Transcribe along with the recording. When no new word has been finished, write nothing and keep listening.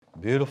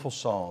Beautiful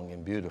song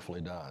and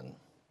beautifully done.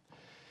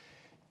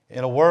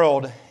 In a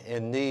world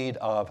in need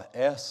of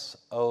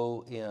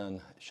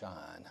S-O-N,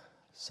 shine,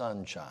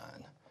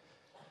 sunshine,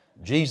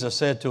 Jesus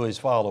said to his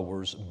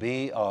followers,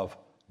 be of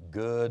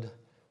good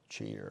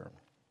cheer.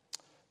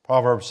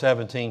 Proverbs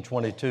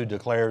 17:22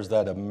 declares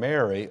that a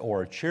merry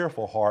or a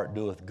cheerful heart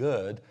doeth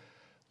good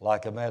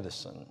like a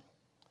medicine.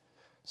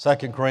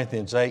 2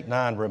 Corinthians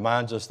 8:9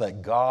 reminds us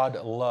that God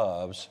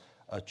loves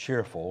a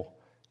cheerful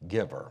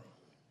giver.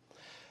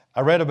 I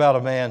read about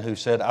a man who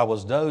said, I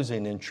was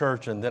dozing in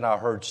church and then I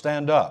heard,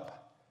 stand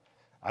up.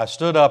 I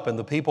stood up and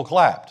the people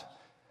clapped.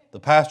 The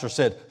pastor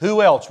said,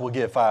 who else will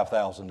give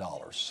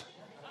 $5,000?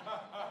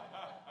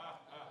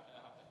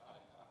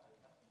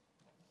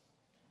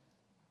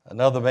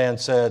 Another man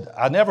said,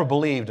 I never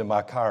believed in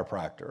my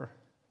chiropractor,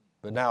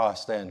 but now I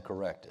stand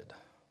corrected.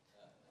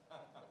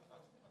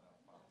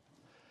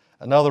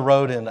 Another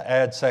wrote in the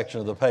ad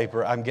section of the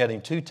paper, I'm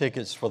getting 2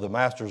 tickets for the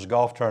Masters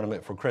golf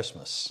tournament for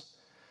Christmas.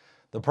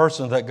 The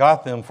person that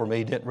got them for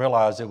me didn't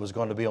realize it was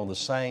going to be on the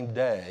same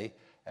day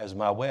as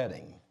my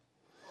wedding.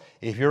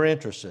 If you're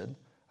interested,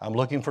 I'm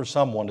looking for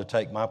someone to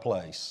take my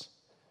place.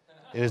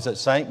 It is at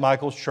St.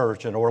 Michael's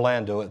Church in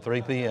Orlando at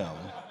 3 p.m.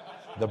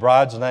 The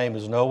bride's name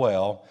is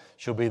Noelle.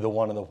 She'll be the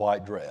one in the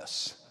white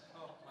dress.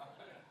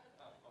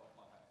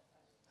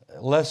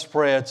 Let's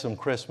spread some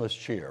Christmas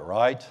cheer,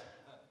 right?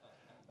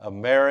 A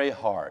merry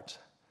heart.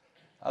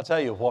 I'll tell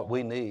you what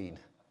we need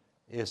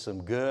is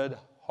some good,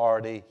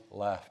 hearty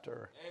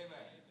laughter. Amen.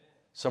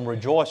 Some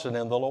rejoicing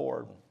in the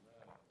Lord.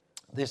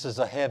 This is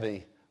a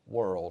heavy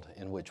world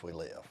in which we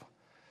live.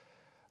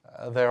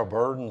 There are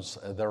burdens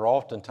that are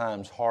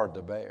oftentimes hard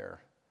to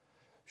bear.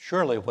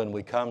 Surely when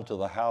we come to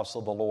the house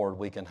of the Lord,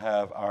 we can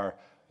have our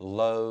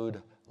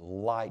load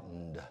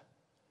lightened,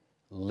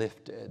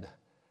 lifted,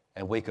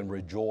 and we can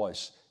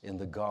rejoice in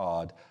the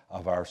God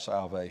of our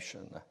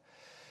salvation.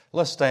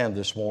 Let's stand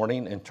this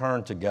morning and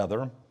turn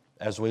together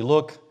as we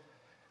look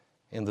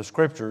in the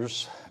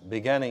Scriptures,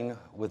 beginning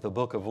with the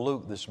book of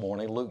Luke this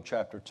morning, Luke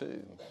chapter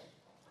 2.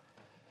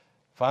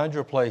 Find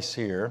your place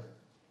here.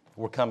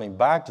 We're coming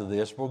back to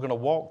this. We're going to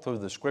walk through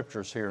the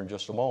Scriptures here in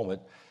just a moment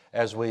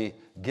as we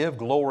give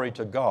glory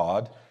to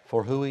God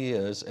for who He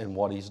is and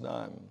what He's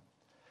done.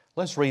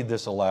 Let's read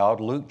this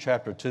aloud, Luke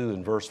chapter 2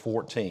 and verse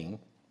 14.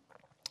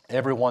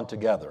 Everyone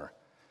together.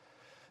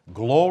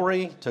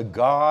 Glory to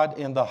God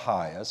in the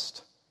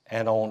highest,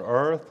 and on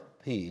earth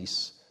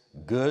peace,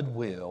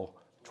 goodwill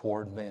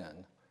toward men.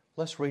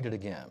 Let's read it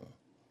again.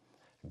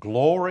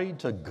 Glory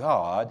to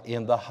God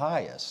in the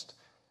highest,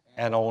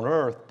 and on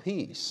earth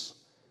peace,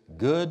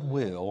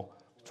 goodwill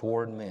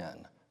toward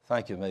men.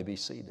 Thank you. You may be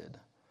seated.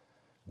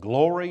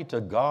 Glory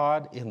to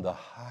God in the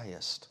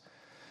highest.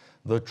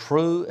 The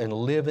true and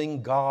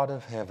living God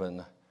of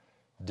heaven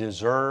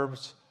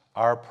deserves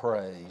our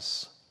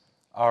praise,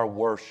 our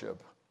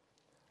worship,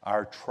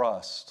 our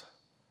trust,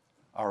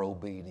 our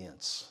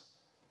obedience.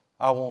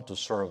 I want to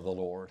serve the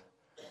Lord.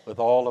 With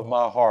all of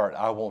my heart,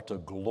 I want to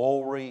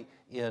glory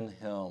in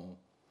Him,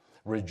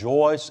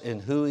 rejoice in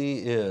who He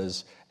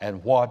is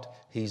and what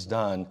He's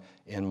done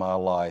in my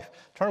life.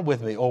 Turn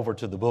with me over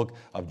to the book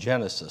of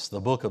Genesis, the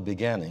book of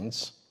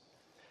beginnings.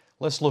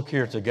 Let's look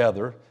here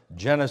together,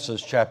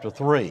 Genesis chapter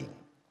 3. I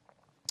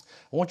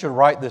want you to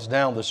write this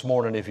down this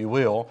morning, if you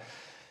will.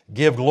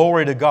 Give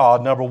glory to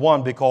God, number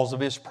one, because of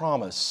His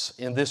promise.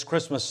 In this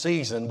Christmas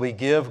season, we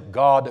give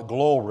God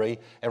glory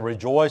and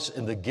rejoice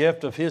in the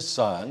gift of His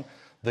Son,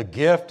 the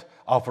gift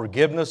of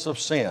forgiveness of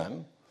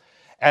sin.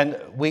 And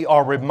we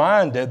are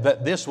reminded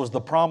that this was the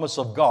promise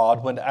of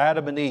God when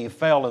Adam and Eve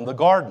fell in the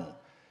garden.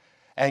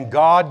 And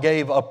God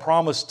gave a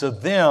promise to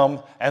them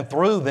and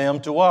through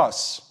them to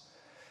us.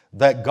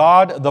 That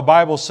God, the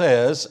Bible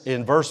says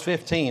in verse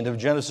 15 of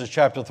Genesis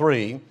chapter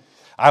 3,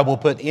 I will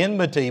put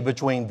enmity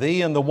between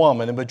thee and the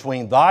woman, and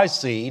between thy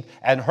seed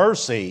and her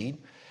seed,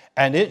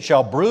 and it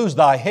shall bruise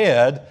thy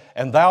head,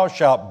 and thou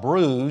shalt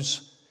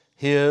bruise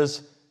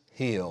his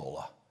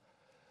heel.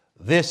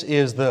 This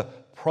is the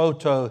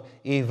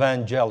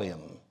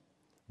proto-evangelium,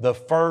 the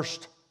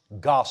first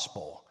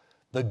gospel,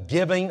 the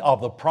giving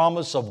of the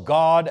promise of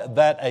God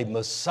that a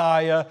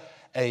Messiah,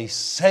 a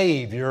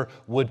Savior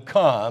would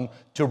come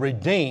to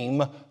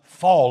redeem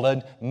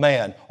fallen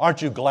man.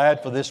 Aren't you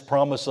glad for this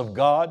promise of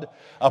God?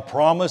 A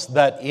promise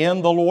that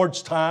in the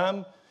Lord's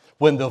time,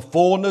 when the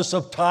fullness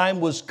of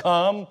time was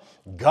come,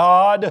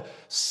 God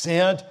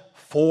sent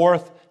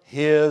forth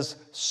His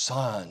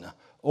Son.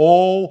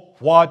 Oh,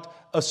 what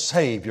a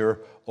Savior.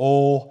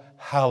 Oh,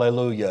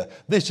 hallelujah.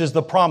 This is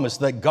the promise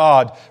that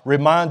God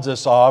reminds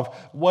us of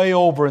way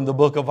over in the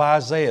book of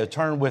Isaiah.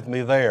 Turn with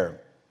me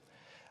there.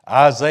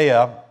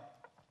 Isaiah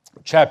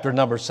chapter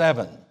number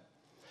 7.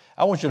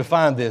 I want you to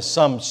find this.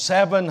 Some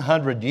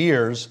 700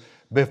 years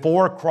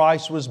before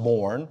Christ was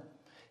born,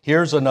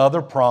 here's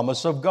another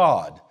promise of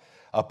God.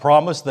 A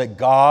promise that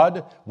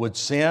God would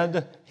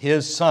send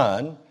His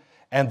Son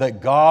and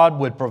that God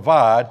would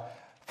provide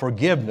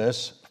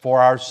forgiveness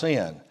for our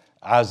sin.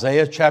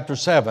 Isaiah chapter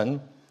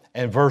 7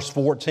 and verse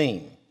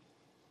 14.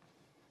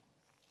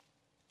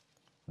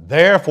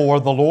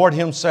 Therefore the Lord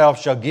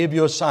himself shall give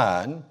you a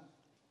sign.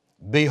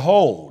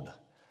 Behold,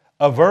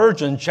 a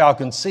virgin shall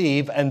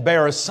conceive and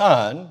bear a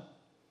son,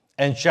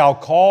 and shall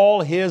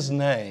call his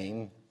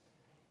name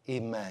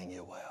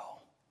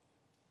Emmanuel.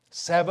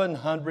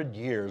 700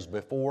 years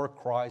before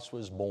Christ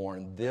was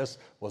born, this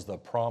was the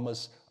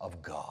promise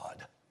of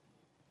God.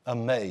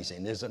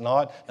 Amazing, is it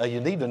not? Now you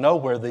need to know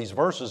where these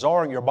verses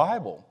are in your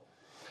Bible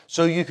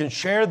so you can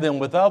share them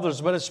with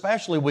others, but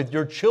especially with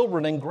your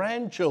children and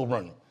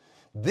grandchildren.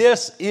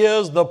 This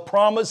is the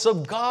promise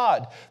of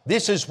God.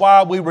 This is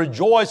why we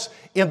rejoice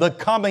in the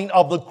coming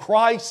of the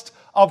Christ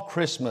of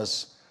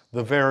Christmas,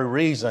 the very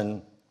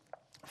reason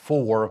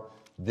for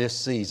this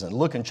season.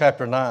 Look in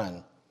chapter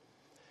 9,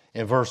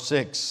 in verse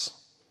 6.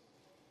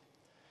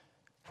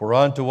 For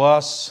unto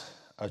us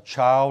a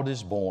child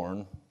is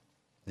born.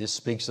 This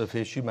speaks of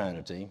his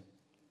humanity.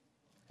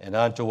 And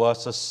unto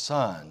us a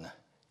son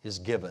is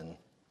given,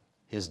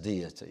 his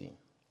deity,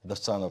 the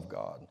Son of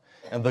God.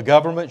 And the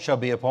government shall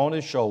be upon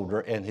his shoulder,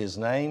 and his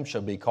name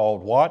shall be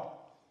called what?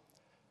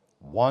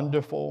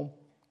 Wonderful,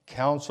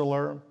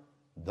 Counselor,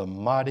 the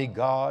Mighty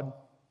God,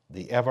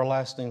 the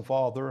Everlasting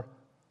Father,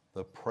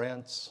 the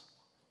Prince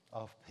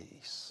of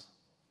Peace.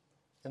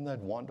 Isn't that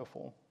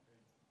wonderful?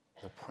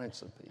 The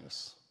Prince of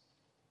Peace.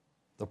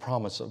 The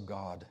promise of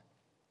God.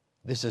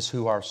 This is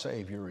who our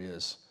Savior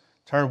is.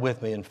 Turn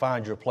with me and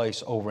find your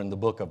place over in the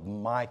book of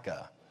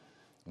Micah.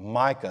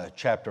 Micah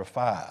chapter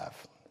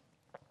 5.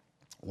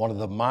 One of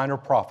the minor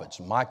prophets,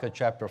 Micah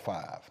chapter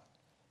 5.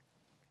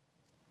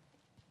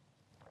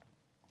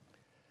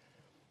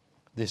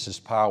 This is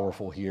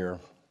powerful here.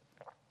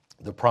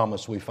 The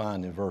promise we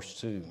find in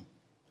verse 2.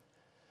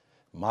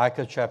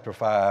 Micah chapter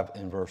 5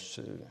 and verse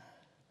 2.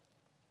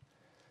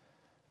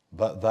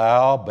 But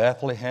thou,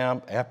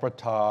 Bethlehem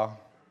Ephratah,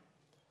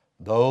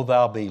 though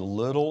thou be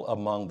little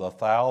among the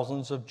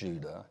thousands of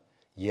Judah,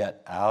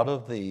 yet out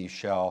of thee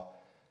shall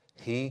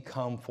he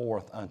come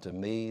forth unto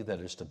me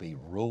that is to be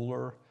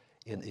ruler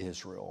in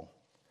Israel,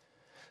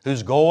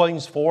 whose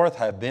goings forth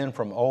have been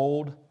from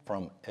old,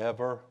 from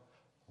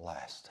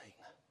everlasting.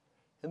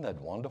 Isn't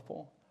that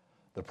wonderful?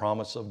 The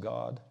promise of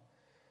God.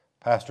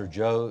 Pastor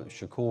Joe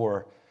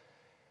Shakur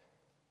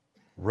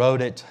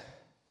wrote it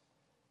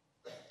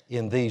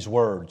in these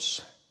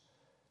words,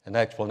 an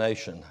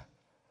explanation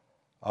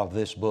of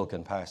this book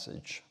and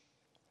passage.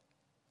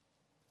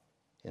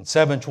 In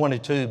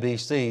 722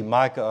 BC,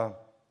 Micah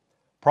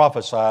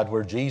prophesied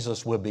where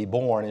Jesus would be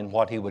born and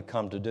what he would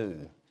come to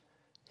do.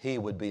 He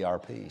would be our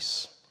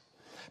peace.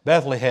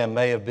 Bethlehem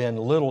may have been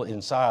little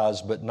in size,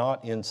 but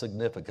not in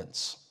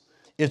significance.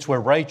 It's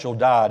where Rachel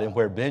died and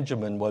where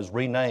Benjamin was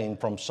renamed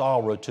from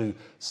sorrow to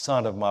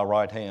son of my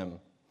right hand.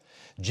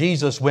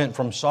 Jesus went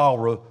from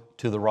sorrow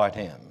to the right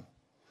hand.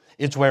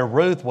 It's where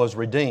Ruth was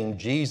redeemed.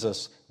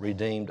 Jesus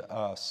redeemed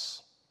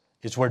us.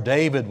 It's where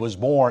David was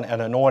born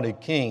an anointed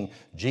king.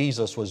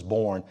 Jesus was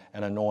born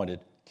an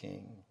anointed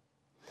king.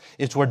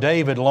 It's where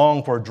David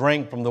longed for a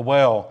drink from the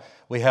well.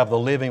 We have the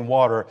living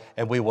water,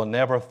 and we will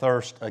never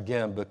thirst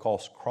again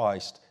because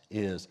Christ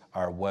is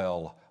our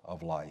well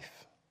of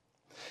life.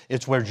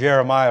 It's where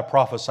Jeremiah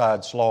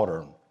prophesied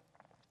slaughter,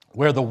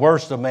 where the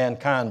worst of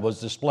mankind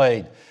was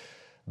displayed.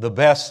 The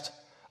best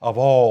of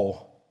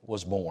all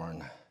was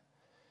born.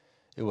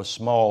 It was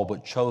small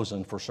but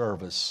chosen for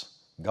service.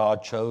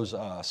 God chose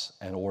us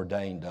and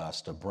ordained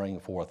us to bring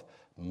forth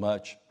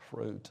much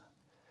fruit.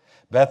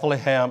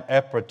 Bethlehem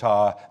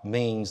Ephratah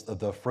means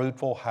the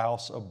fruitful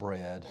house of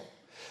bread.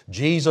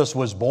 Jesus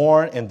was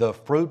born in the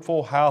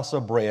fruitful house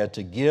of bread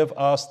to give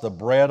us the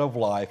bread of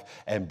life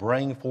and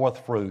bring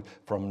forth fruit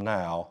from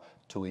now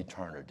to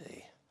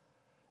eternity.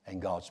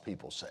 And God's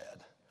people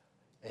said,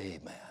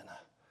 amen.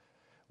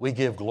 We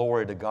give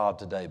glory to God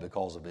today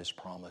because of His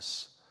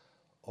promise.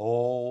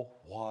 Oh,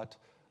 what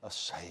a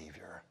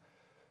Savior.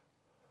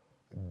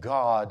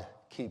 God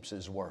keeps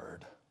His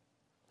word.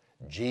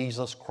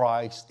 Jesus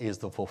Christ is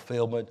the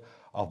fulfillment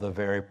of the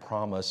very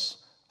promise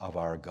of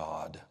our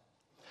God.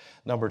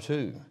 Number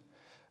two,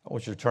 I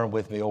want you to turn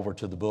with me over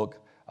to the book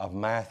of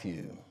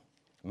Matthew.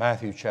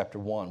 Matthew chapter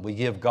 1. We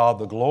give God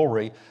the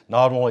glory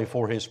not only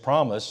for His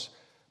promise,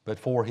 but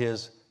for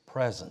His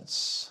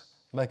presence.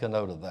 Make a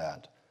note of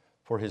that.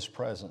 For His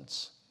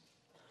presence.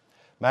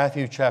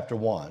 Matthew chapter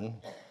 1,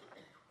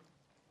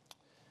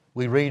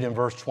 we read in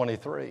verse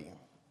 23.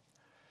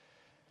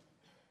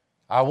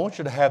 I want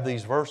you to have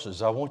these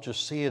verses. I want you to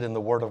see it in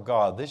the Word of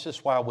God. This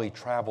is why we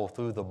travel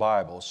through the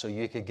Bible, so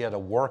you could get a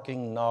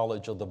working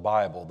knowledge of the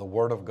Bible, the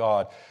Word of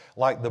God.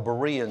 Like the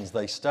Bereans,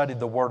 they studied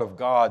the Word of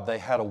God. They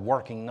had a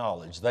working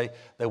knowledge. They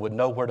would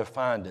know where to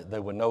find it. They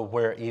would know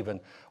where even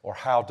or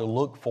how to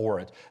look for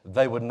it.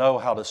 They would know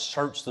how to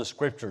search the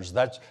Scriptures.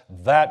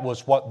 That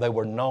was what they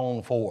were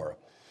known for.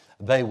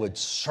 They would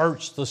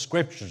search the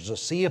Scriptures to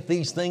see if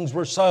these things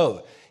were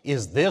so.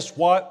 Is this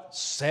what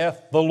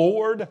saith the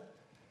Lord?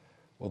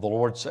 Well, the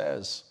Lord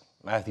says,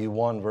 Matthew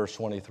 1, verse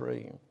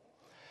 23,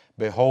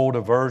 Behold,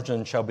 a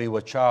virgin shall be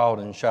with child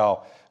and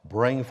shall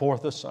bring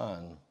forth a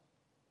son,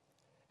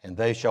 and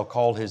they shall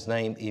call his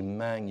name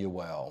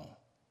Emmanuel,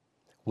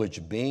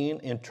 which being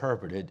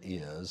interpreted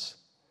is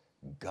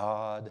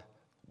God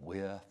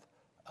with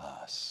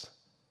us.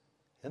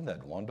 Isn't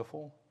that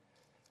wonderful?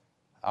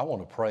 I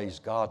want to praise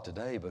God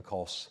today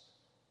because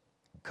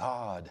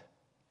God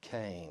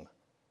came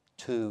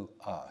to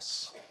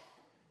us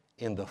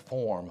in the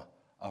form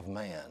of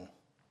man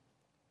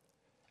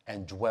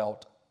and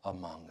dwelt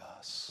among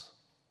us.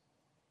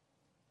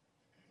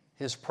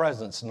 His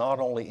presence not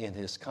only in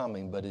His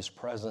coming, but His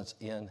presence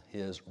in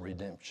His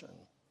redemption.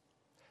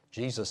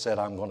 Jesus said,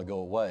 I'm going to go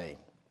away,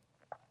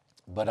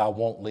 but I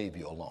won't leave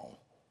you alone.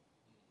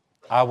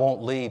 I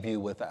won't leave you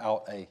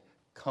without a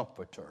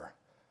comforter.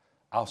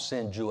 I'll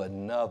send you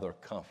another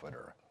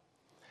comforter.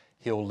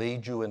 He'll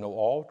lead you into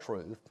all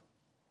truth,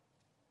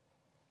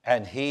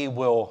 and He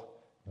will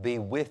be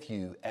with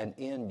you and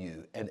in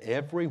you. And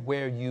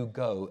everywhere you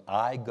go,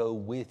 I go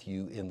with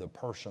you in the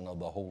person of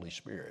the Holy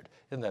Spirit.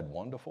 Isn't that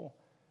wonderful?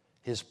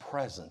 His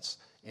presence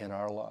in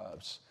our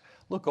lives.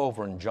 Look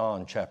over in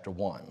John chapter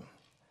 1.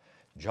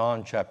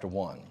 John chapter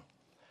 1.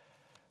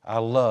 I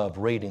love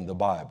reading the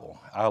Bible.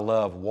 I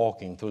love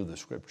walking through the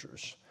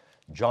Scriptures.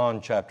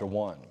 John chapter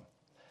 1.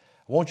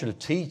 I want you to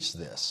teach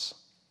this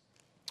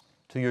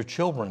to your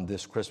children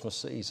this Christmas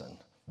season.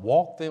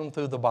 Walk them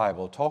through the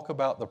Bible. Talk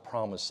about the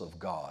promise of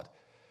God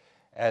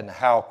and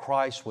how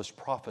Christ was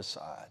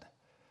prophesied.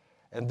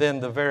 And then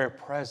the very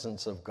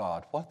presence of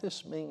God. What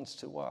this means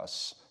to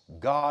us.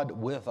 God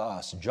with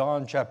us.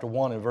 John chapter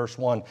 1 and verse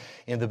 1.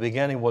 In the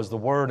beginning was the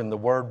Word, and the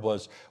Word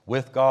was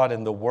with God,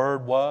 and the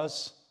Word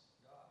was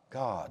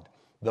God.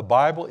 The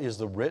Bible is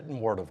the written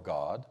Word of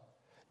God.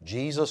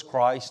 Jesus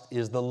Christ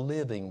is the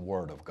living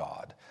Word of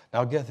God.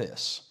 Now get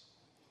this.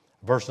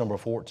 Verse number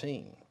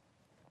 14.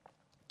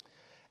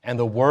 And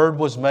the Word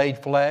was made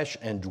flesh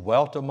and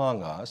dwelt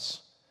among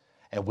us,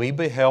 and we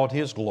beheld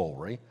His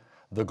glory,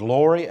 the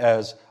glory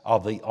as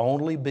of the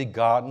only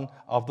begotten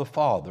of the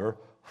Father,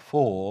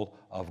 full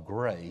of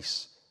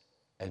grace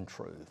and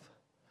truth.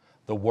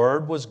 The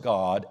Word was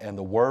God, and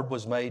the Word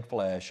was made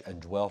flesh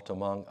and dwelt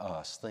among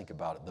us. Think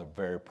about it, the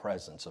very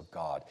presence of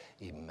God,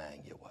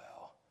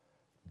 Emmanuel,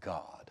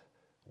 God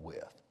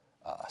with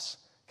us.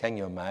 Can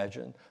you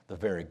imagine the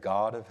very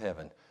God of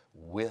heaven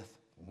with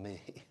me,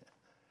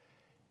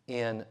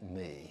 in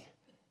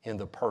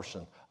the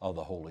person of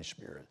the Holy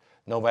Spirit?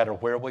 No matter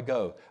where we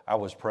go, I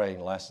was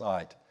praying last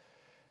night.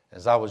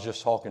 As I was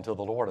just talking to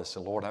the Lord, I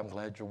said, Lord, I'm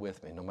glad you're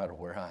with me no matter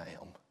where I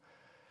am.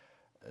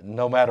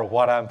 No matter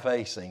what I'm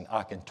facing,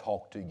 I can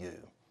talk to you.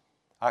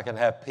 I can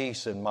have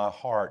peace in my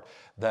heart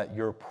that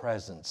your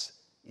presence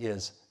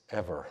is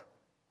ever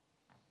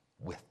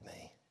with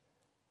me.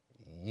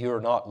 You're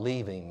not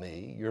leaving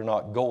me. You're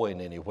not going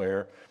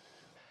anywhere.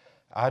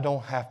 I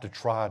don't have to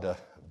try to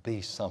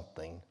be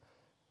something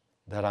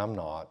that I'm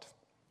not.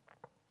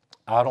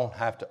 I don't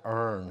have to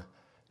earn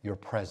your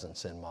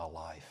presence in my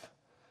life.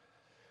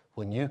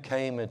 When you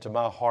came into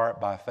my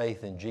heart by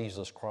faith in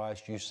Jesus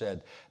Christ, you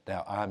said,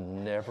 now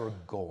I'm never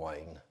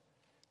going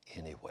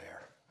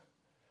anywhere.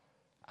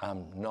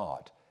 I'm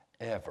not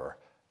ever,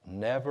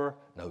 never,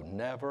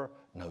 never,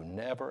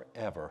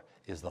 ever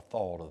is the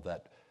thought of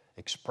that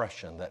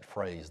expression, that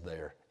phrase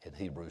there in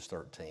Hebrews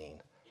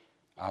 13.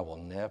 I will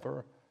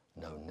never,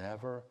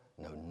 never,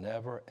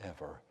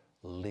 ever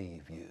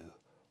leave you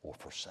or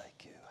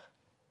forsake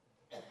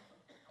you.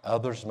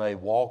 Others may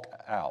walk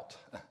out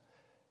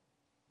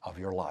of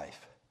your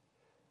life.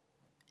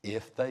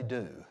 If they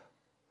do,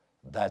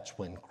 that's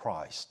when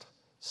Christ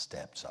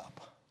steps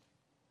up.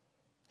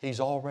 He's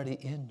already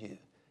in you.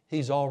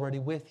 He's already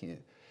with you.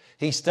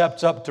 He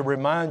steps up to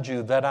remind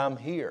you that I'm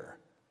here,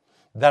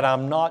 that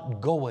I'm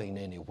not going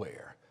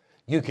anywhere.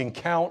 You can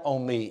count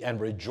on me and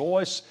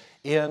rejoice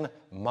in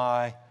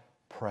my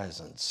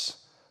presence.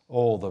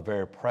 Oh, the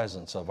very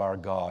presence of our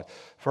God.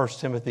 1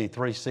 Timothy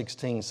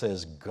 3:16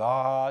 says,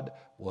 God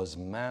was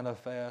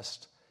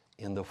manifest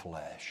in the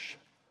flesh.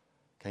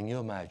 Can you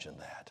imagine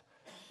that?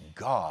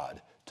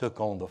 God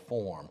took on the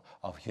form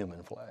of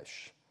human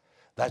flesh.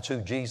 That's who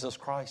Jesus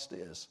Christ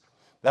is.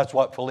 That's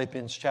what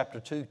Philippians chapter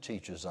 2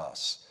 teaches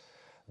us.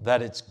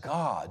 That it's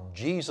God.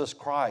 Jesus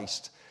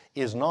Christ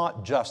is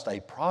not just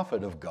a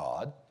prophet of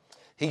God.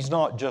 He's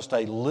not just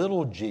a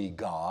little g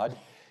God.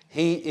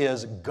 He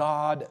is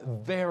God,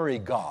 very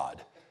God.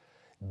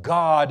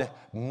 God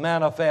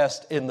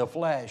manifest in the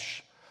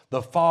flesh.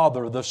 The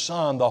Father, the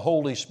Son, the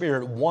Holy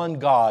Spirit, one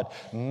God,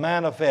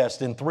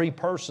 manifest in three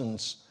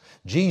persons.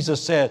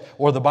 Jesus said,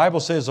 or the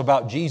Bible says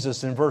about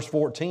Jesus in verse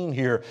 14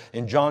 here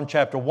in John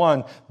chapter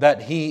 1,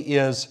 that He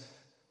is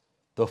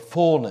the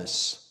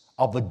fullness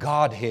of the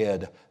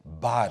Godhead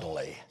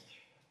bodily.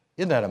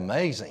 Isn't that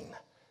amazing?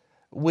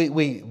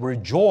 We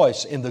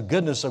rejoice in the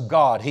goodness of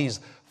God. He's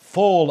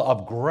full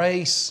of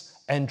grace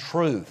and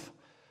truth.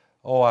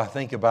 Oh, I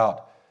think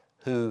about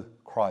who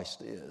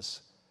Christ is.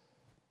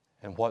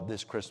 And what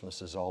this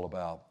Christmas is all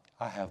about.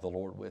 I have the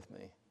Lord with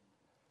me.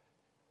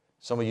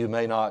 Some of you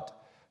may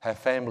not have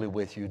family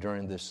with you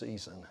during this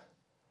season,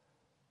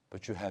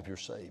 but you have your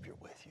Savior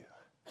with you.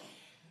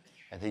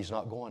 And He's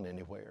not going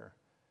anywhere.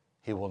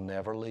 He will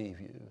never leave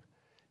you.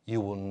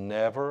 You will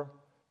never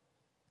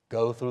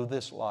go through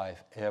this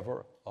life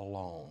ever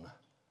alone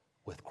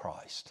with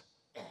Christ.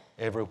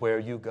 Everywhere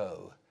you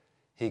go,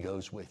 He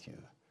goes with you.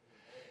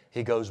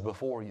 He goes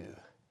before you.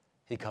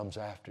 He comes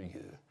after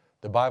you.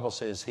 The Bible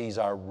says He's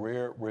our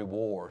rear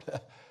reward.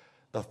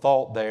 The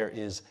thought there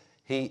is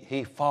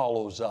He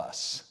follows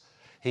us.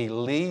 He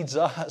leads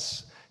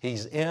us.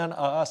 He's in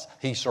us.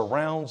 He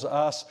surrounds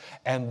us.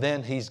 And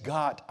then He's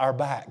got our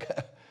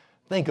back.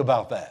 Think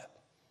about that.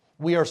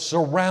 We are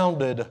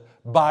surrounded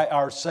by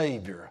our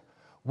Savior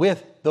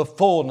with the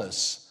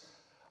fullness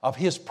of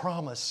His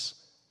promise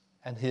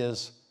and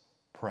His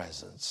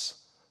presence.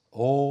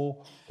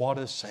 Oh, what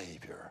a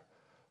Savior.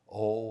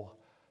 Oh,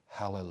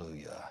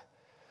 hallelujah.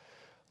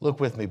 Look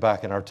with me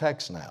back in our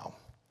text now.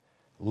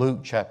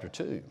 Luke chapter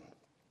 2.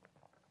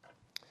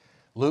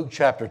 Luke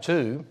chapter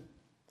 2,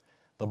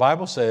 the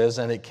Bible says,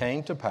 "And it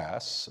came to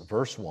pass,"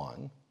 verse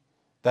 1,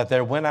 "that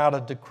there went out a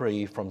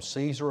decree from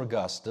Caesar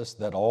Augustus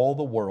that all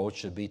the world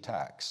should be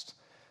taxed."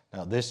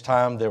 Now, this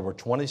time there were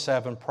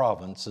 27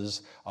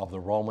 provinces of the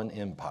Roman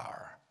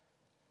Empire.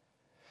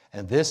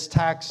 And this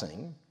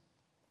taxing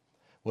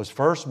was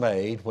first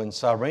made when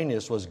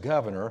Cyrenius was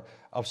governor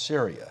of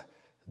Syria.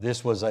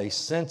 This was a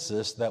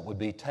census that would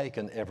be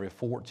taken every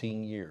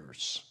 14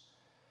 years.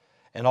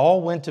 And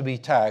all went to be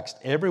taxed,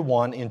 every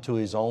one into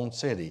his own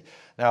city.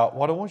 Now,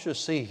 what I want you to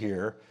see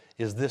here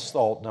is this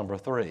thought, number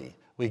 3.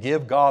 We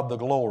give God the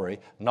glory,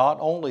 not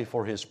only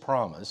for His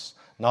promise,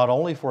 not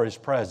only for His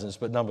presence,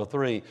 but number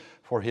 3,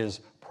 for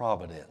His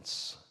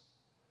providence.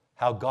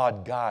 How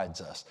God guides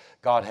us.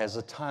 God has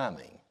a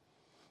timing.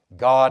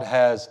 God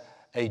has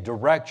a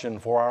direction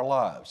for our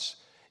lives.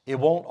 It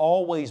won't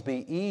always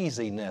be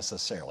easy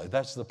necessarily.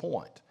 That's the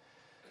point.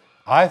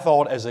 I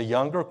thought as a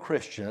younger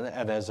Christian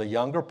and as a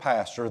younger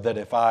pastor that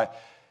if I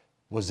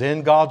was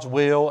in God's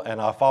will and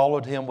I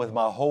followed Him with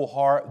my whole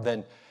heart,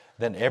 then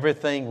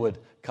everything would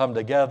come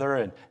together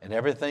and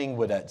everything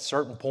would at a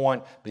certain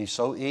point be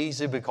so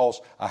easy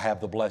because I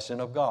have the blessing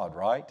of God,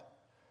 right?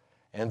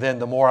 And then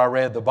the more I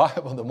read the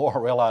Bible, the more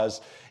I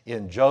realized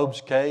in Job's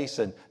case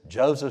and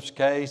Joseph's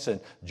case and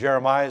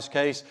Jeremiah's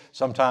case,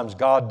 sometimes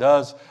God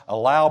does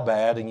allow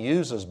bad and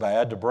uses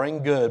bad to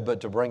bring good, but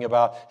to bring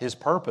about His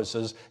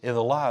purposes in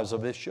the lives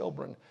of His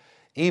children.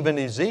 Even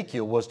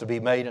Ezekiel was to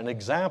be made an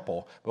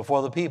example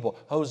before the people.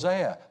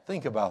 Hosea,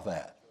 think about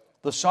that.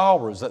 The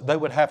sorrows that they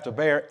would have to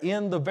bear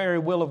in the very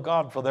will of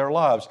God for their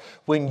lives.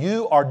 When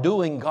you are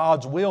doing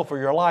God's will for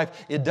your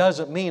life, it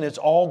doesn't mean it's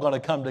all going to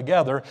come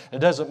together. It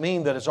doesn't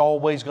mean that it's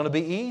always going to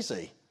be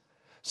easy.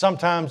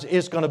 Sometimes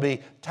it's going to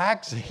be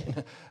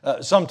taxing.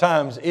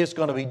 Sometimes it's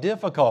going to be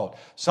difficult.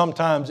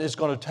 Sometimes it's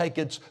going to take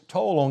its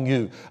toll on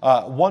you.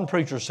 One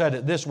preacher said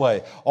it this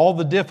way: all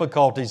the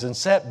difficulties and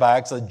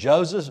setbacks that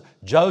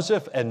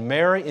Joseph and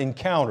Mary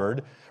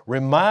encountered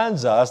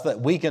reminds us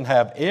that we can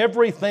have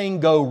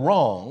everything go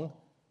wrong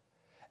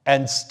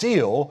and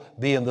still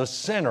be in the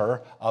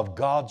center of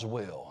God's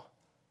will.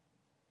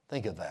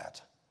 Think of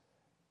that.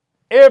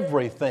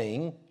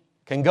 Everything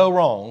can go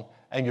wrong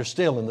and you're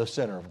still in the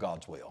center of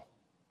God's will.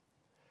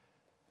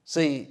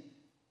 See,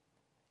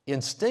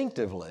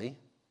 instinctively,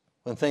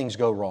 when things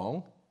go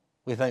wrong,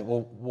 we think,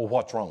 well,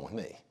 what's wrong with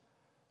me?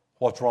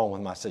 What's wrong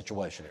with my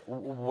situation?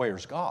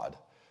 Where's God?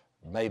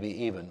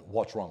 Maybe even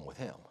what's wrong with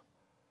Him?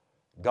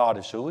 God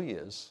is who He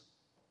is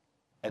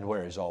and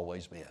where He's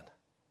always been.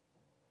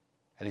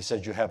 And He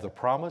said, you have the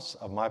promise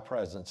of my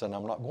presence and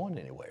I'm not going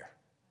anywhere.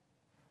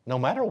 No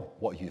matter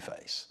what you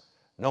face,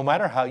 no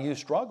matter how you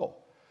struggle,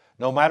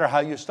 no matter how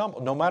you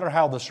stumble, no matter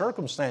how the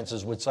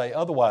circumstances would say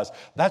otherwise.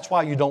 That's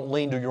why you don't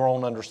lean to your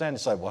own understanding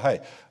and say, well,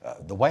 hey,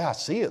 the way I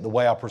see it, the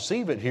way I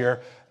perceive it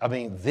here, I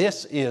mean,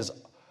 this is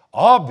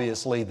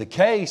obviously the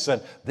case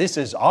and this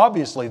is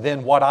obviously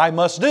then what I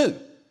must do.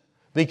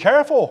 Be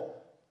careful.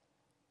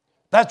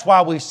 That's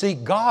why we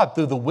seek God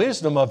through the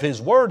wisdom of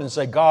His Word and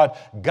say, God,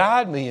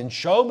 guide me and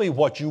show me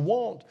what you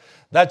want.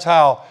 That's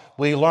how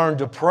we learn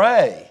to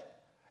pray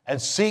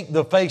and seek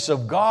the face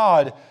of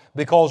God,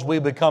 because we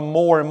become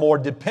more and more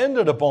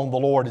dependent upon the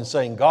Lord and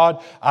saying,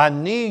 God, I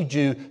need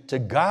you to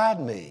guide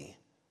me.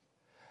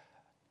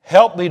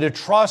 Help me to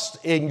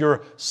trust in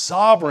your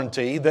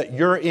sovereignty, that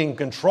you're in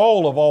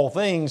control of all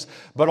things,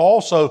 but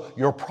also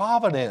your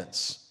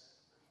providence.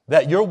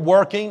 That you're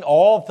working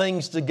all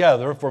things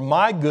together for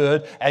my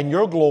good and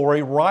your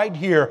glory right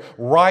here,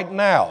 right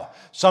now.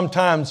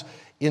 Sometimes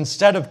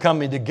instead of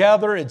coming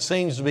together, it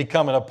seems to be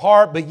coming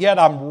apart, but yet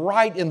I'm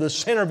right in the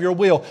center of your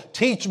will.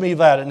 Teach me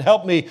that and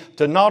help me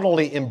to not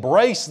only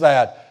embrace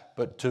that,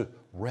 but to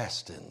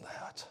rest in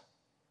that.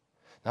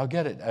 Now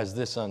get it as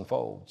this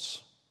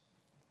unfolds.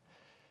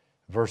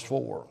 Verse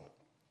 4.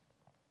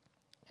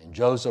 And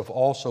Joseph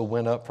also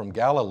went up from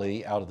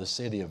Galilee out of the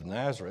city of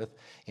Nazareth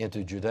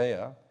into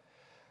Judea,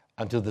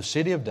 unto the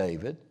city of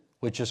David,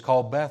 which is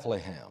called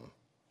Bethlehem,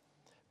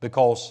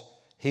 because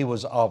he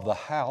was of the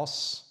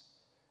house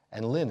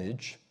and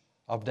lineage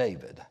of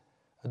David,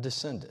 a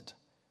descendant.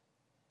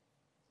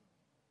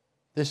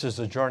 This is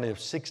a journey of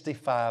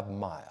 65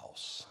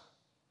 miles.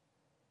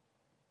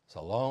 It's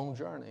a long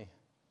journey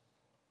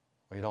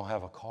where you don't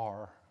have a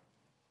car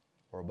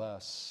or a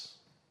bus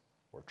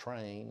or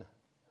train,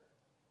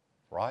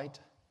 right?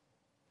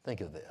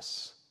 Think of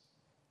this.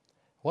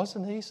 It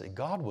wasn't easy.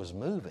 God was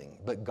moving,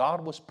 but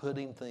God was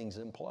putting things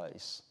in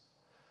place.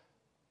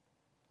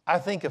 I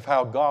think of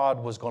how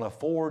God was going to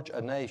forge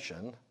a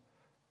nation.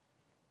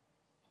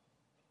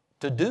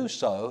 To do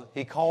so,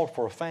 He called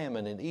for a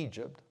famine in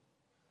Egypt,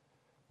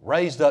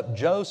 raised up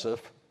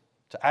Joseph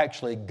to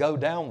actually go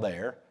down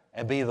there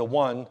and be the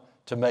one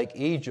to make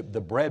Egypt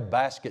the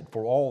breadbasket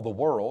for all the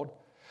world.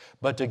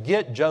 But to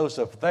get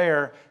Joseph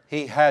there,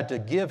 He had to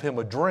give him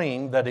a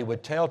dream that he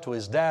would tell to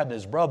his dad and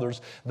his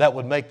brothers that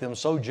would make them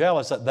so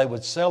jealous that they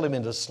would sell him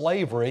into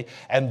slavery.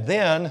 And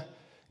then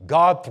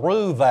God,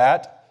 through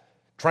that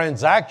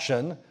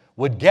transaction,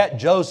 would get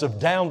Joseph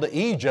down to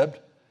Egypt.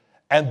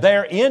 And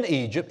there in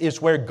Egypt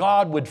is where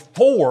God would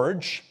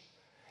forge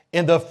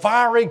in the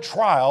fiery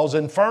trials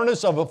and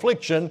furnace of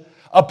affliction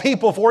a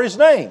people for His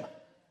name.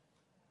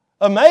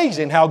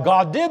 Amazing how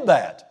God did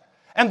that.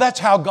 And that's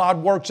how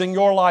God works in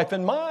your life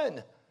and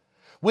mine.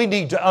 We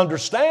need to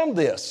understand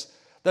this,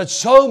 that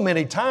so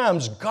many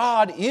times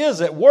God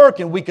is at work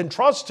and we can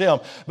trust Him,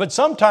 but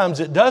sometimes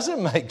it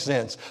doesn't make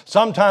sense.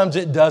 Sometimes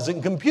it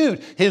doesn't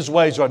compute. His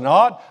ways are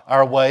not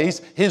our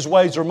ways. His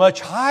ways are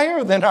much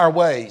higher than our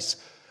ways.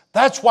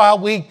 That's why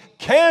we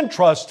can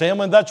trust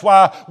Him, and that's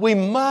why we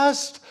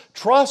must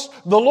trust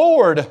the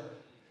Lord.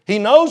 He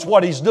knows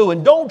what He's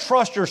doing. Don't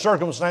trust your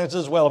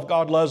circumstances. Well, if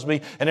God loves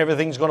me and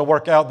everything's going to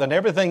work out, then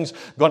everything's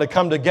going to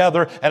come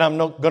together and I'm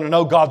going to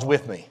know God's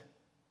with me.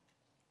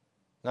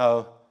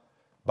 No,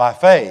 by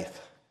faith,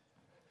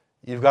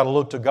 you've got to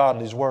look to God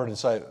and His Word and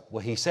say,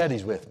 well, He said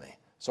He's with me,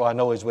 so I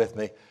know He's with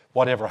me,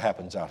 whatever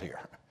happens out here.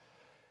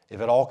 If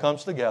it all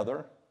comes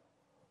together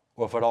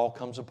or if it all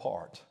comes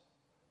apart,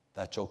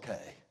 that's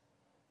okay.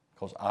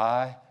 Because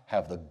I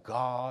have the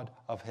God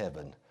of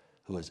heaven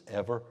who is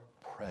ever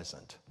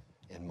present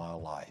in my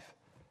life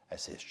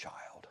as His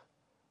child.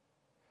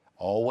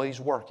 Always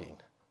working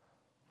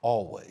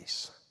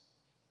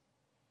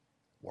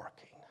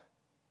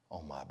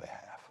on my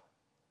behalf.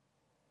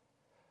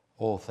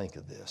 Oh, think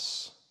of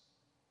this.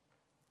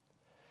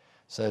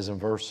 It says in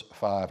verse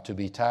 5, to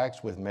be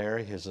taxed with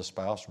Mary, His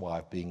espoused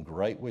wife, being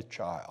great with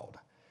child.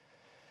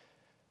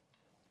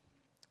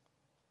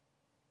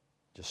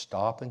 Just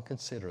stop and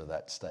consider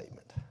that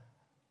statement.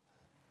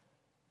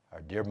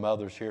 Our dear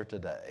mothers here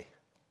today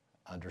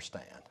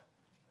understand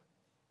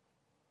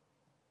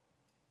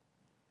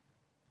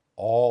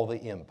all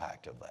the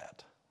impact of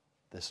that,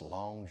 this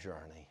long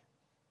journey.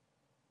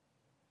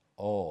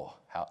 Oh,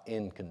 how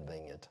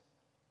inconvenient,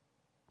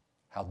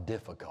 how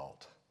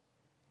difficult,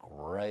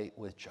 great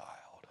with child.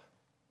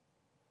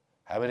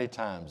 How many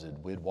times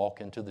did we'd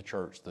walk into the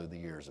church through the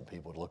years and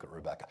people would look at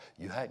Rebecca,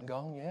 you hadn't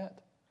gone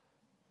yet?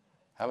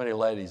 How many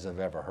ladies have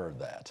ever heard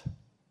that?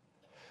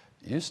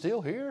 You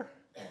still here?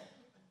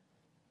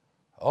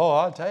 Oh,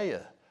 I'll tell you,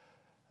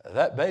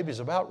 that baby's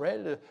about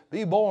ready to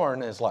be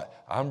born. And it's like,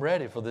 I'm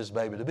ready for this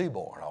baby to be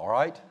born, all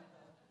right?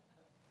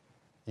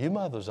 You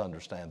mothers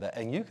understand that,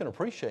 and you can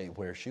appreciate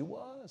where she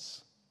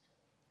was.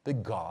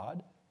 But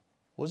God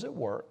was at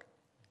work.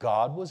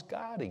 God was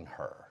guiding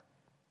her.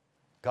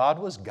 God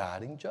was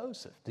guiding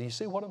Joseph. Do you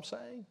see what I'm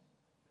saying?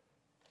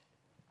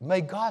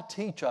 May God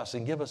teach us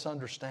and give us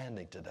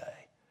understanding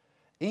today.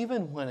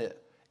 Even when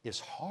it is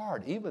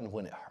hard, even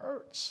when it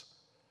hurts,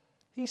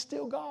 He's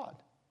still God.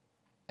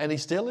 And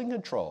He's still in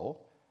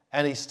control,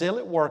 and He's still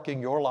at work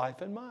in your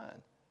life and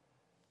mine.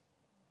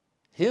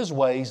 His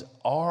ways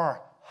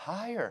are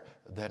higher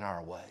than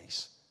our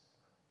ways.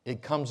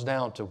 It comes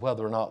down to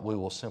whether or not we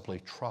will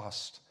simply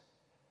trust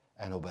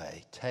and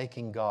obey,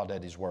 taking God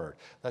at His word.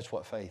 That's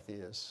what faith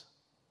is.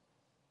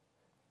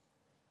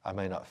 I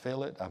may not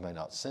feel it, I may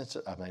not sense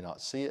it, I may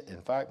not see it.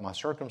 In fact, my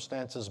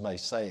circumstances may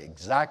say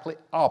exactly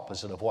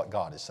opposite of what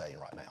God is saying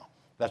right now.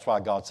 That's why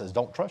God says,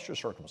 don't trust your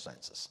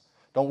circumstances.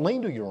 Don't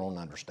lean to your own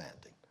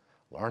understanding.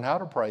 Learn how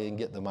to pray and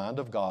get the mind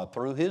of God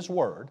through His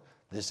word.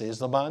 This is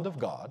the mind of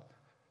God.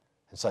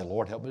 And say,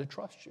 Lord, help me to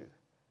trust you.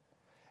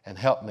 And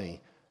help me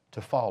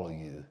to follow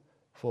you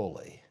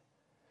fully.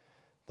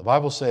 The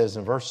Bible says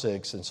in verse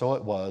 6, and so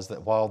it was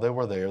that while they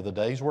were there, the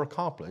days were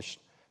accomplished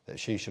that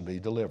she should be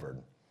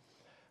delivered.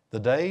 The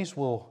days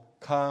will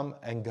come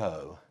and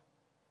go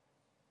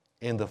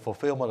in the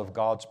fulfillment of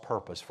God's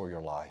purpose for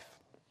your life.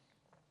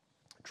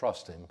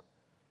 Trust Him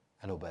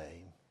and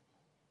obey Him.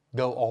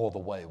 Go all the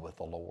way with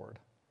the Lord.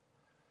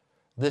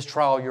 This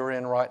trial you're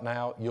in right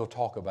now, you'll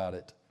talk about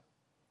it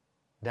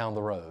down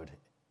the road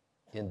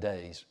in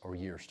days or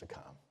years to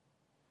come.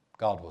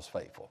 God was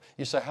faithful.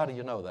 You say, how do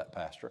you know that,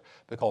 Pastor?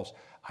 Because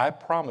I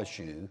promise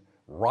you,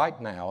 right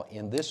now,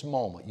 in this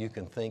moment, you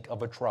can think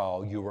of a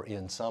trial you were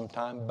in some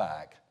time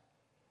back,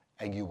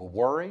 and you were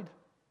worried,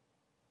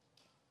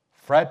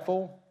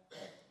 fretful,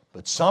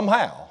 but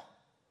somehow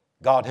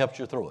God helped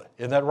you through it.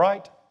 Isn't that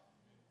right?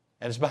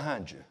 And it's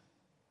behind you.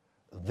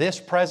 This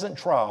present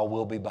trial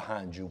will be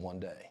behind you one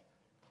day.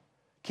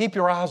 Keep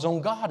your eyes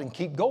on God and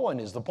keep going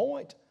is the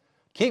point.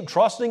 Keep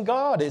trusting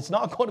God. It's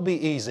not going to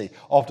be easy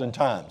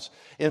oftentimes.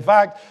 In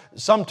fact,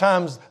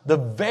 sometimes the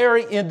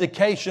very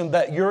indication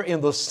that you're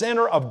in the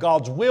center of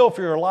God's will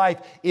for your life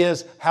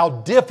is how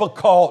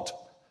difficult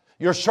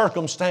your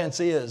circumstance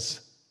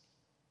is.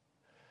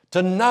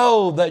 To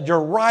know that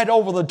you're right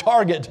over the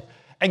target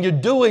and you're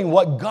doing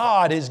what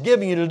God is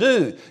giving you to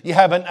do. You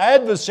have an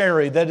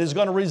adversary that is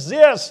going to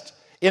resist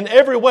in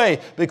every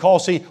way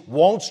because he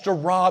wants to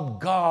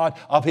rob God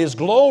of His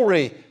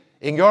glory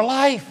in your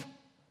life.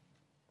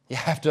 You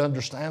have to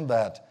understand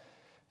that.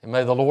 And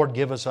may the Lord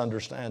give us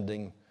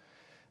understanding.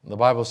 The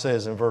Bible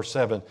says in verse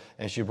 7,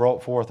 and she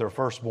brought forth her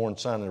firstborn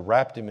son and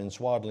wrapped him in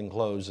swaddling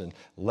clothes and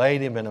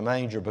laid him in a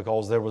manger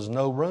because there was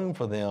no room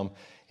for them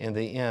in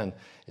the inn.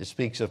 It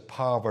speaks of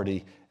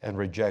poverty and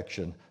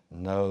rejection.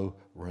 No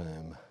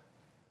room.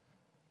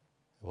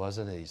 It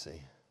wasn't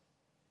easy,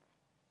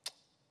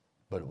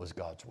 but it was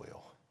God's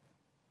will.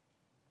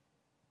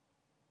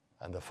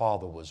 And the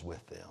Father was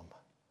with them,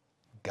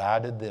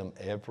 guided them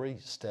every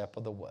step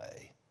of the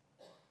way,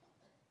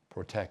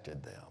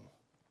 protected them,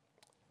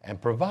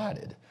 and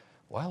provided.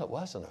 Well, it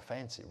wasn't a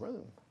fancy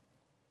room.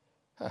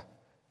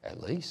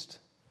 At least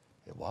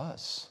it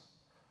was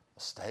a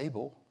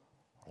stable,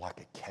 like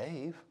a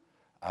cave.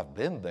 I've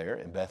been there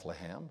in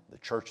Bethlehem, the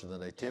Church of the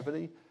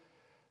Nativity,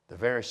 the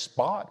very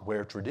spot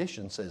where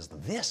tradition says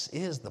this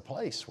is the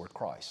place where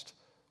Christ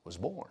was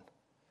born.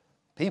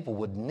 People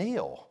would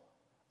kneel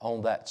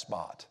on that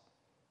spot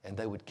and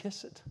they would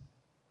kiss it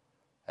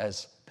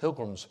as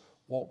pilgrims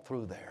walked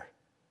through there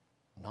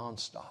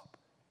nonstop,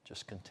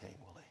 just continually.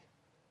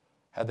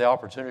 Had the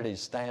opportunity to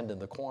stand in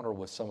the corner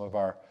with some of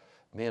our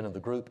men in the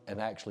group and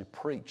actually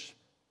preach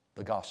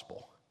the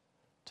gospel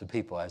to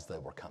people as they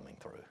were coming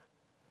through.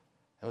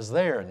 I was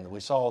there and we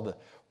saw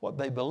what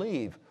they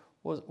believe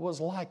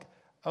was like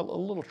a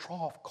little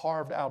trough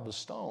carved out of the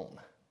stone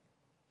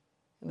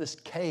in this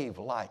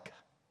cave-like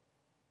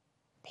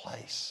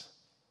place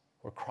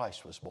where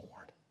Christ was born.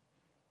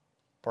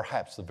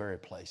 Perhaps the very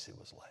place He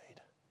was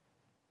laid.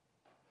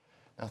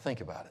 Now think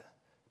about it.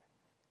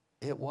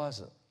 It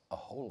wasn't a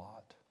whole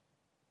lot,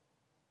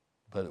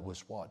 but it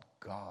was what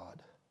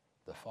God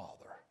the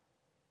Father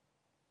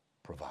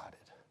provided.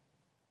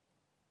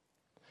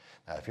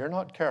 Now, if you're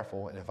not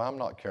careful, and if I'm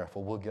not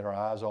careful, we'll get our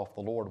eyes off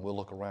the Lord and we'll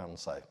look around and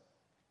say,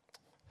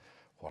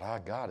 what I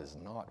got is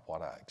not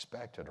what I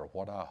expected or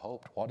what I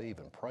hoped, what I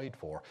even prayed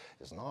for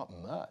is not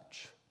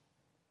much.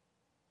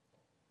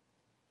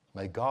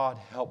 May God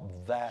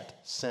help that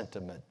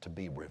sentiment to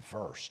be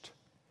reversed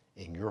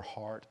in your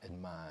heart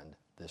and mind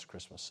this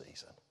Christmas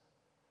season.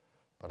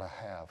 But I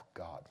have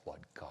got what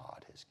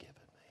God has given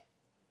me,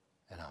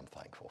 and I'm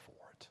thankful for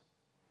it.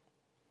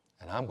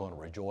 And I'm going to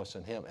rejoice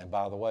in Him. And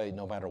by the way,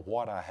 no matter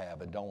what I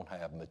have and don't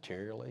have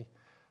materially,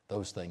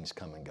 those things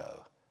come and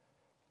go.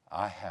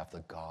 I have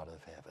the God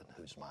of heaven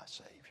who's my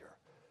Savior,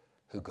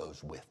 who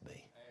goes with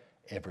me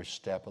every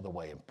step of the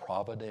way and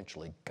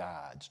providentially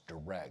guides,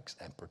 directs,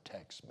 and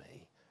protects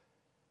me.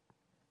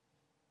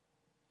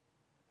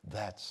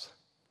 That's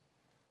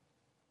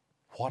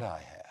what I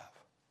have,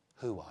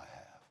 who I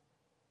have,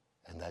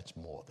 and that's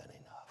more than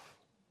enough.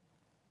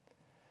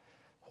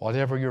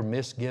 Whatever your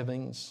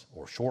misgivings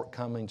or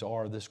shortcomings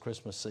are this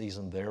Christmas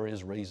season, there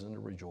is reason to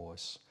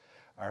rejoice.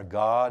 Our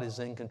God is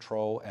in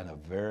control and a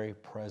very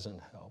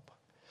present help.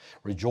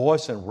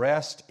 Rejoice and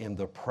rest in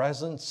the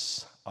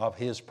presence of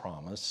His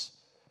promise,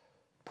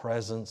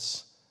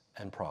 presence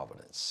and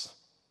providence.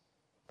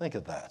 Think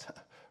of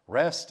that.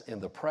 Rest in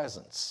the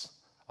presence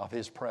of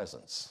His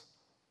presence.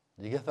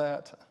 Do you get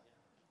that?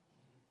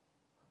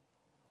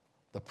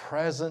 The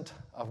present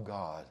of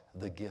God,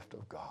 the gift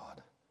of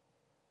God.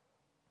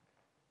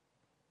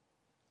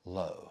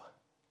 Lo,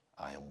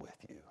 I am with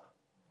you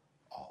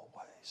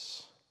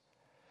always.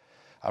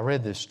 I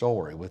read this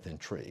story with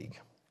intrigue.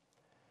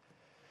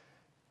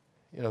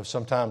 You know,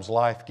 sometimes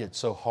life gets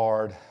so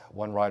hard.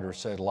 One writer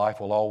said, life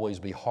will always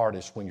be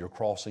hardest when you're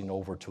crossing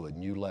over to a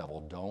new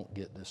level. Don't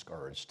get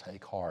discouraged.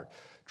 Take heart.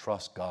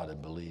 Trust God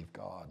and believe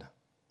God.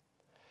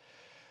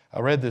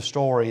 I read this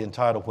story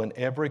entitled, When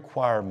Every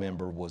Choir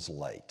Member Was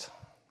Late.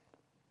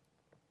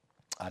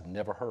 I'd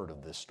never heard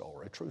of this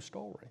story, a true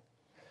story.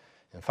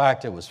 In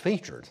fact, it was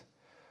featured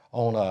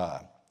on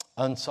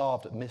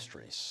Unsolved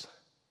Mysteries,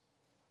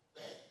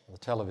 the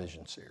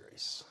television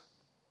series.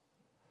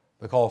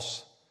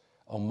 Because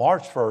on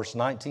March 1st,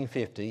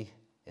 1950,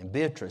 in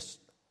Beatrice,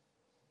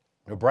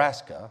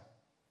 Nebraska,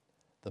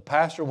 the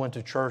pastor went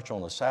to church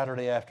on a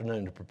Saturday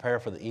afternoon to prepare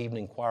for the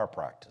evening choir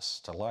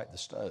practice, to light the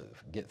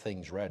stove, get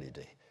things ready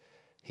to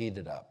heat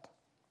it up.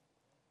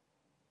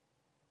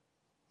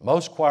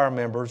 Most choir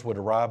members would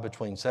arrive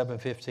between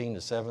 7:15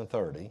 to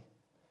 7:30.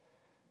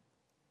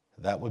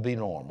 That would be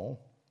normal.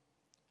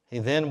 He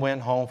then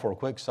went home for a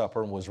quick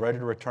supper and was ready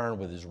to return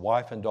with his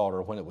wife and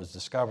daughter when it was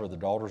discovered the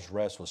daughter's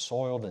dress was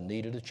soiled and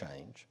needed a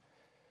change,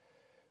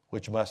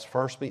 which must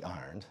first be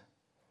ironed.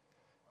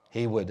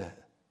 He would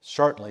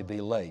certainly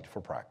be late for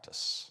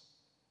practice.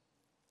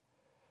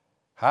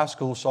 High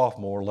school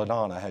sophomore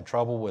LaDonna had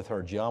trouble with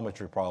her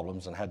geometry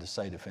problems and had to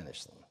stay to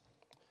finish them.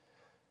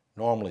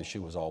 Normally, she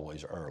was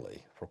always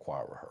early for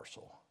choir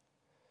rehearsal.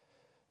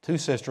 Two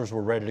sisters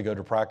were ready to go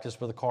to practice,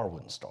 but the car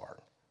wouldn't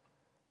start.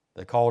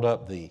 They called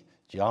up the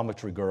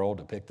geometry girl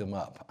to pick them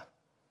up,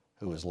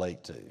 who was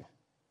late too.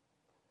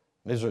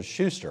 Mrs.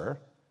 Schuster,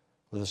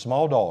 with a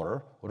small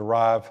daughter, would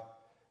arrive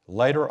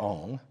later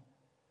on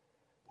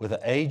with an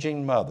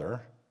aging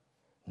mother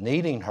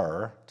needing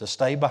her to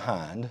stay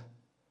behind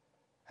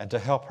and to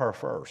help her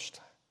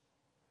first.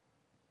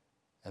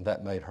 And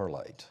that made her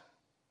late.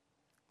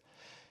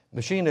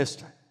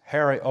 Machinist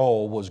Harry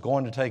O was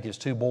going to take his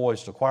two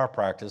boys to choir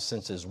practice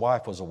since his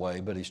wife was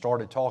away, but he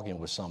started talking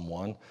with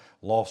someone,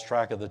 lost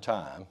track of the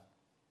time,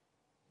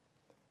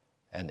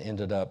 and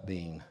ended up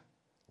being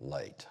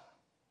late.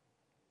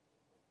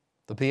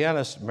 The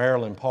pianist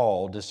Marilyn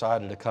Paul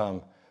decided to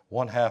come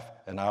 1/2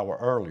 an hour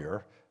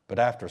earlier, but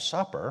after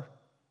supper,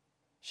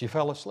 she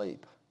fell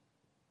asleep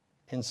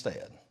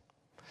instead.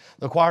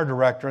 The choir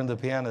director and the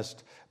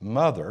pianist's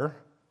mother,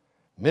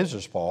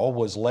 Mrs. Paul,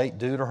 was late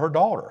due to her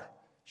daughter.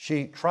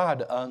 She tried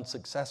to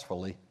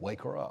unsuccessfully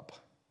wake her up.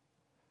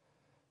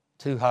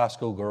 Two high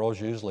school girls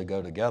usually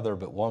go together,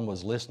 but one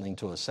was listening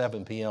to a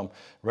 7 p.m.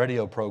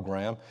 radio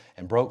program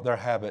and broke their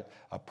habit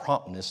of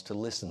promptness to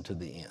listen to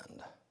the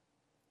end.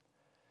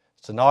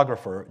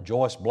 Stenographer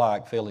Joyce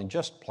Black, feeling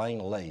just plain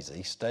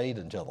lazy, stayed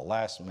until the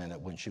last minute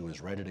when she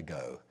was ready to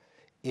go.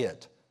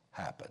 It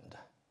happened.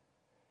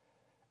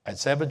 At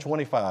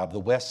 7:25, the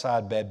West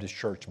Side Baptist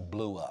Church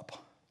blew up.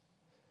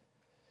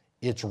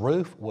 Its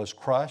roof was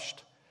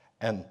crushed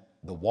and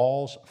the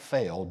walls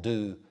fell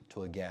due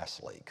to a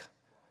gas leak.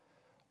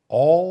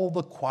 All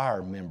the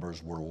choir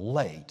members were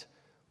late,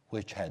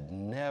 which had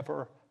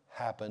never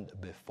happened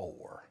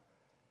before.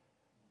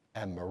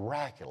 And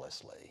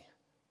miraculously,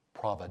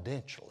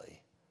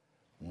 providentially,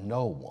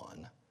 no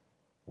one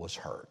was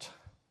hurt.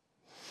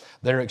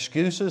 Their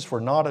excuses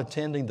for not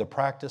attending the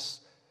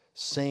practice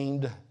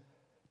seemed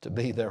to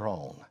be their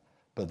own,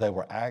 but they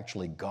were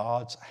actually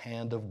God's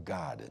hand of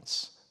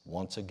guidance,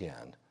 once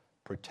again,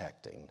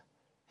 protecting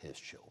His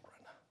children.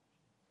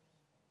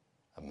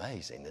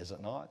 Amazing, is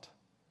it not?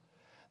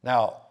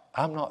 Now,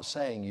 I'm not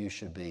saying you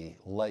should be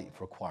late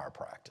for choir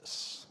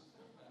practice.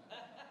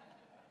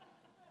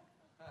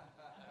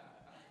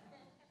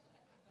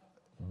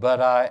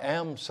 But I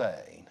am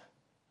saying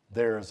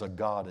there is a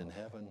God in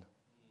heaven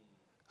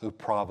who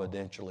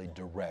providentially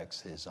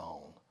directs His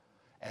own.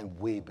 And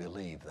we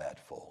believe that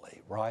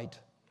fully, right?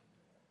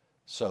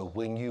 So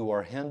when you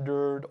are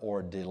hindered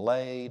or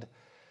delayed,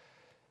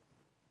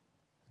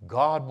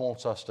 God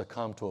wants us to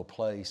come to a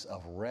place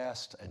of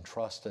rest and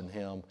trust in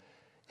Him.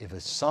 If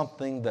it's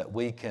something that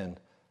we can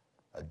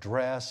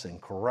address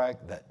and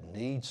correct that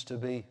needs to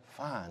be,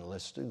 fine,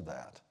 let's do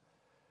that.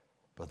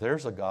 But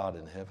there's a God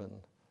in heaven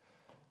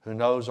who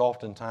knows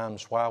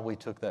oftentimes why we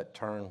took that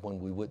turn when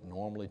we wouldn't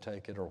normally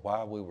take it, or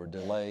why we were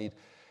delayed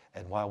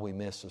and why we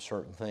missed a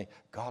certain thing.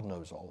 God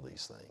knows all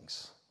these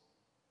things.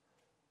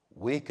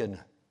 We can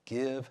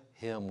give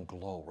Him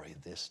glory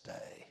this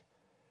day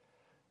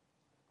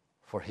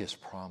for His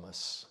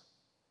promise,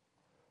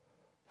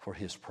 for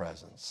His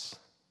presence,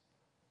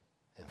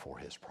 and for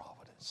His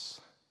providence.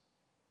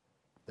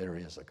 There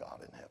is a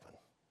God in heaven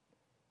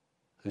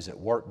who's at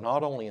work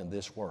not only in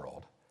this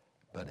world,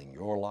 but in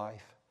your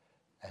life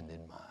and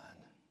in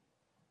mine.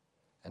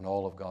 And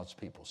all of God's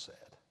people said,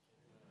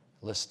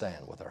 let's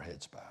stand with our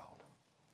heads bowed.